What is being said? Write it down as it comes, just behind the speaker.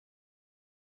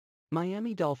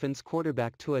Miami Dolphins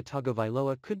quarterback Tua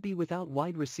Tagovailoa could be without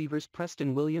wide receivers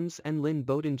Preston Williams and Lynn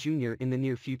Bowden Jr. in the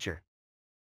near future.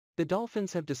 The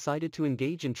Dolphins have decided to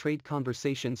engage in trade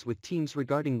conversations with teams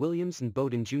regarding Williams and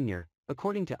Bowden Jr.,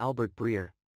 according to Albert Breer.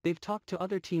 They've talked to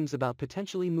other teams about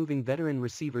potentially moving veteran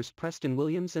receivers Preston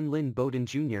Williams and Lynn Bowden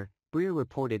Jr., Breer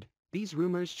reported. These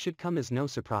rumors should come as no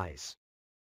surprise.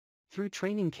 Through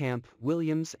training camp,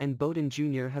 Williams and Bowden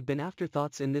Jr. have been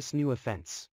afterthoughts in this new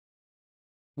offense.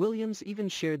 Williams even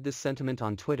shared this sentiment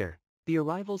on Twitter. The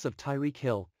arrivals of Tyreek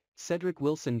Hill, Cedric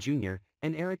Wilson Jr.,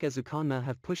 and Eric Ezukanma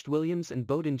have pushed Williams and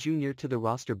Bowden Jr. to the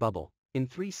roster bubble. In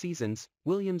 3 seasons,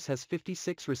 Williams has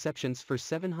 56 receptions for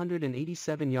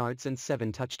 787 yards and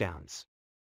 7 touchdowns.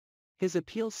 His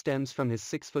appeal stems from his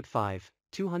 6'5",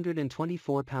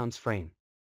 224-pound frame.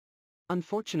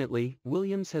 Unfortunately,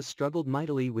 Williams has struggled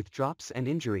mightily with drops and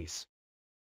injuries.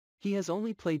 He has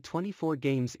only played 24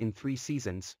 games in 3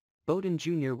 seasons. Bowden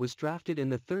Jr. was drafted in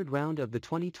the 3rd round of the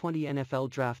 2020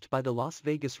 NFL Draft by the Las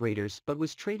Vegas Raiders but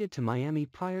was traded to Miami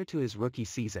prior to his rookie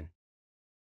season.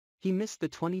 He missed the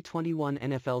 2021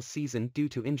 NFL season due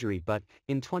to injury but,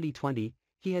 in 2020,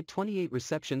 he had 28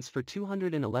 receptions for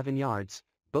 211 yards.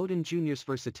 Bowden Jr.'s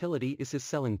versatility is his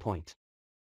selling point.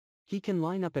 He can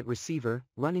line up at receiver,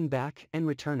 running back, and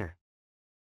returner.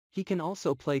 He can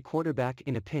also play quarterback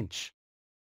in a pinch.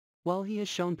 While he has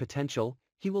shown potential,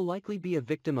 he will likely be a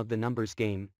victim of the numbers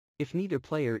game. If neither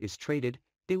player is traded,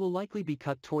 they will likely be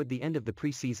cut toward the end of the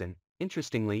preseason.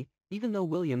 Interestingly, even though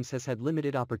Williams has had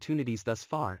limited opportunities thus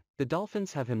far, the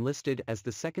Dolphins have him listed as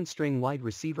the 2nd-string wide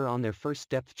receiver on their first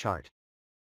depth chart.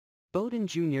 Bowden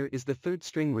Jr. is the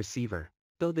 3rd-string receiver.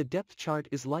 Though the depth chart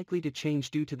is likely to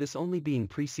change due to this only being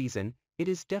preseason, it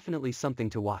is definitely something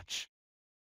to watch.